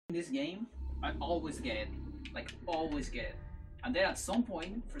in this game, I always get it, like always get it, and then at some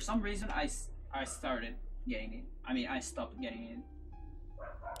point, for some reason, I started getting it. I mean, I stopped getting it,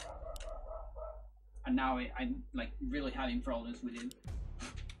 and now I'm like really having problems with it.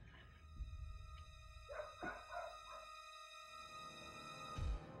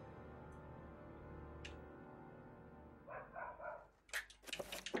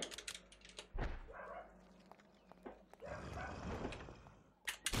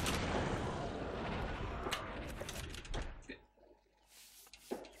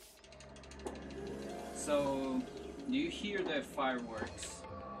 So, do you hear the fireworks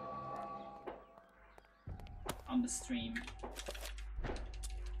on the stream?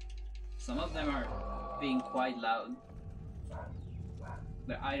 Some of them are being quite loud,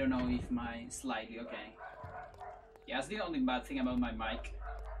 but I don't know if my slightly okay. Yeah, that's the only bad thing about my mic.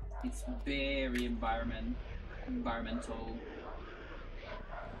 It's very environmental.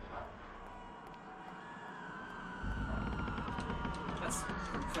 That's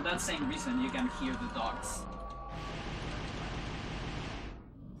for that same reason you can hear the dogs.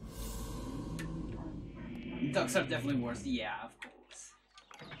 Dogs are definitely worse. Yeah, of course.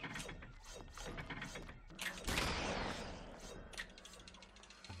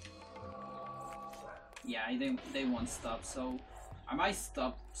 Yeah, they won't stop, so I might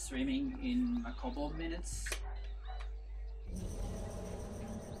stop streaming in a couple of minutes.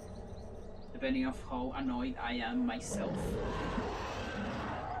 Depending on how annoyed I am myself.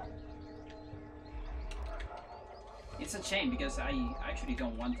 It's a shame because I actually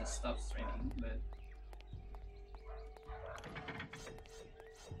don't want to stop streaming, but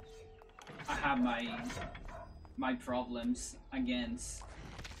I have my problems against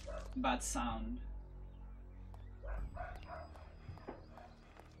bad sound.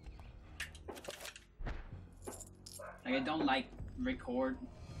 Like, I don't like recordings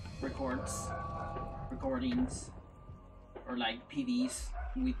or like PDs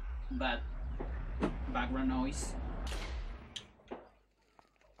with bad background noise.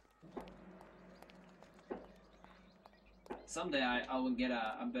 Someday I will get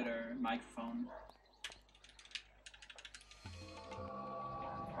a better microphone,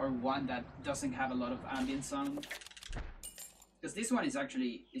 or one that doesn't have a lot of ambient sound, because this one is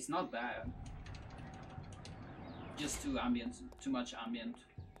actually, it's not bad, just too much ambient.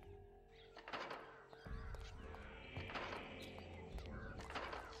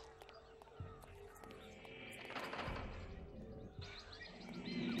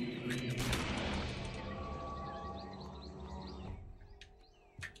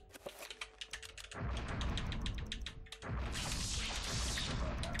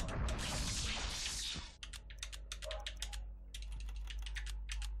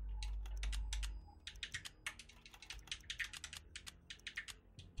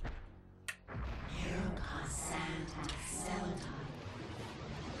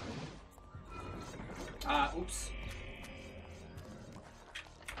 Oops.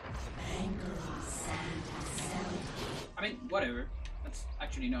 I mean, whatever. That's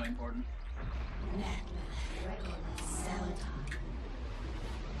actually not important.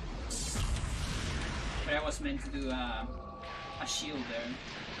 But I was meant to do a shield there.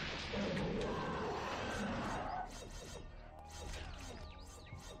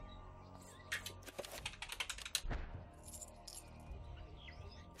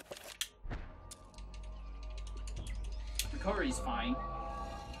 Recovery is fine.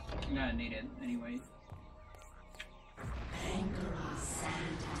 I'm gonna need it anyway.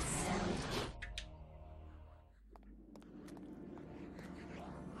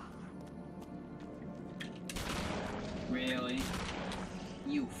 Really?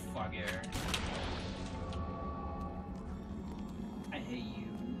 You fucker. I hate you.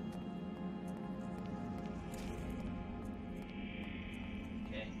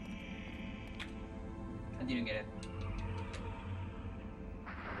 Okay. I didn't get it.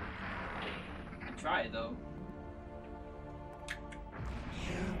 Try it though.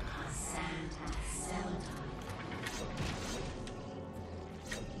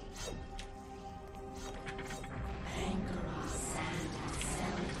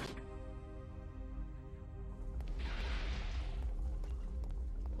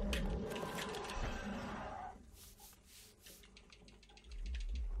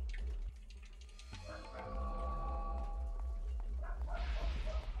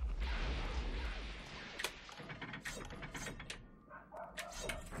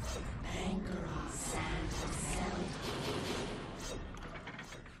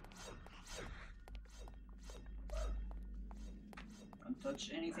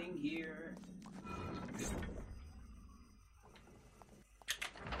 Touch anything here. Good.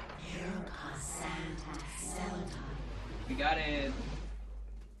 We got it.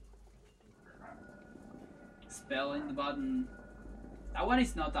 Spell in the button. That one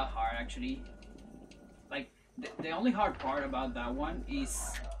is not that hard actually. Like the only hard part about that one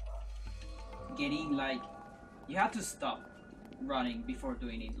is getting like you have to stop running before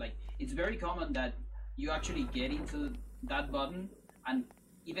doing it. Like it's very common that you actually get into that button and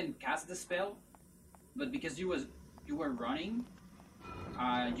even cast the spell, but because you were running,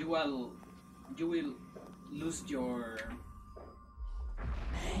 you will lose your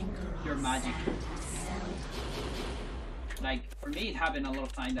magic. Like for me, it happened a lot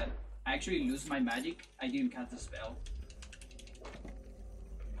of time that I actually lose my magic. I didn't cast the spell.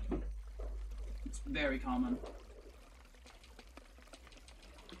 It's very common.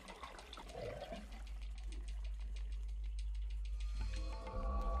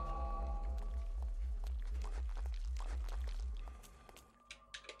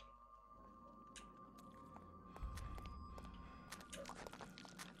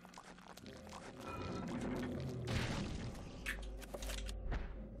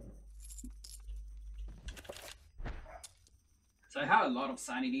 So I have a lot of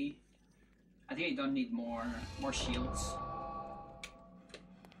sanity. I think I don't need more shields.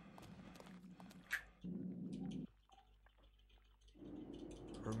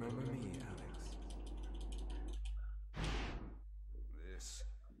 Remember me, Alex. This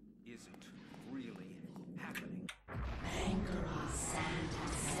isn't really happening.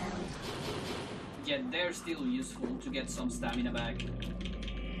 Yet they're still useful to get some stamina back.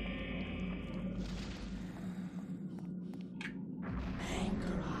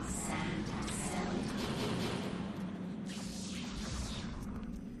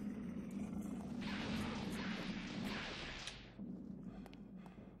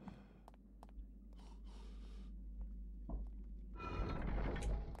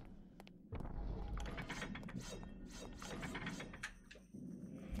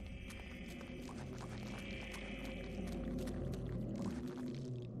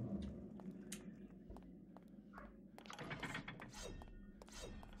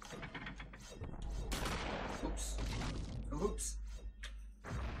 Oops. Oops.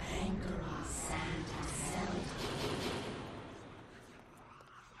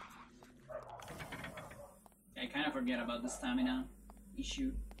 I kind of forget about the stamina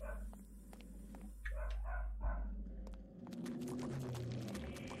issue.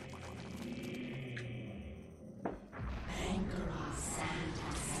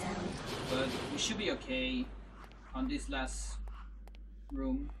 But we should be okay on this last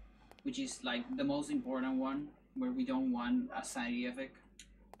room, which is like the most important one, where we don't want a sanity effect.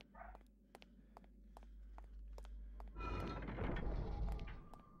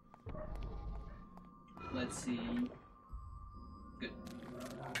 Let's see. Good.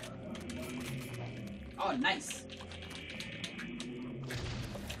 Oh, nice.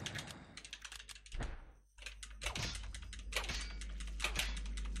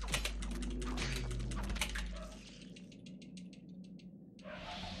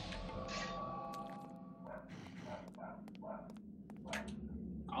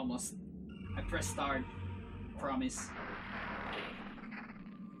 Almost. I pressed start. Promise.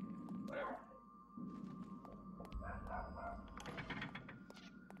 Whatever.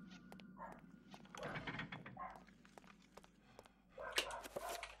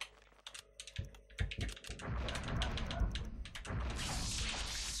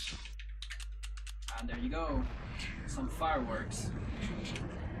 And there you go. Some fireworks.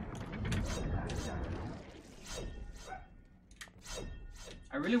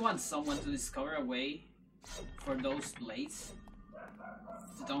 I really want someone to discover a way for those blades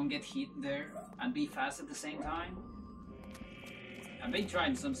to don't get hit there and be fast at the same time. I've been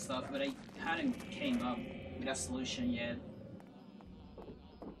trying some stuff, but I hadn't came up with a solution yet.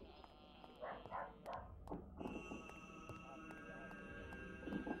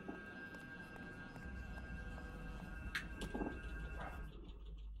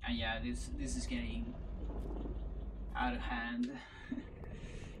 And yeah, this is getting out of hand.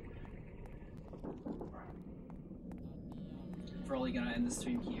 Probably gonna end the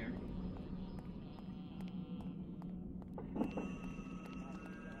stream here.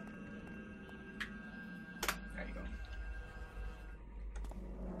 There you go.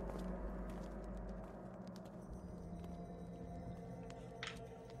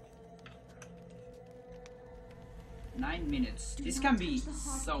 Nine minutes. This can be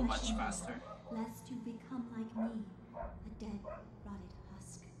so much faster. Lest you become like me, a dead, rotted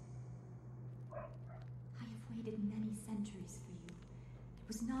husk. I have waited many centuries for you. It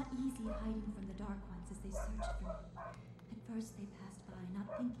was not easy hiding from the Dark Ones as they searched for me. At first they passed by, not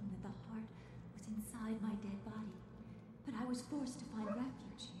thinking that the heart was inside my dead body. but I was forced to find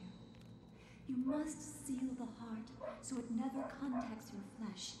refuge here. You must seal the heart so it never contacts your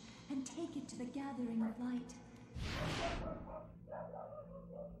flesh, and take it to the gathering of light.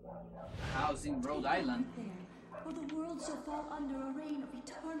 House in Rhode Take it Island. there, or the world shall fall under a reign of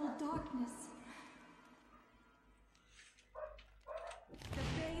eternal darkness. The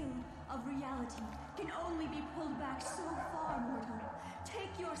veil of reality can only be pulled back so far, mortal.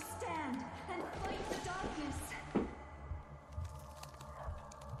 Take your stand and fight the darkness.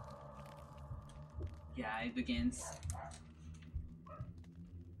 Yeah, it begins.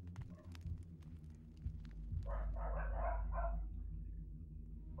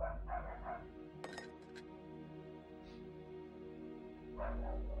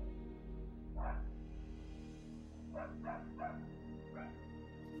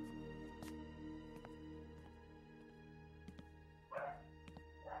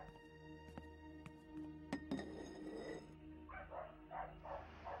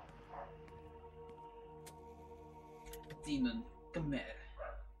 Demon Khmer.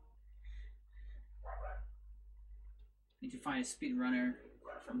 Need to find a speedrunner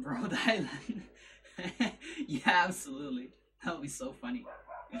from Rhode Island. Yeah, absolutely. That would be so funny.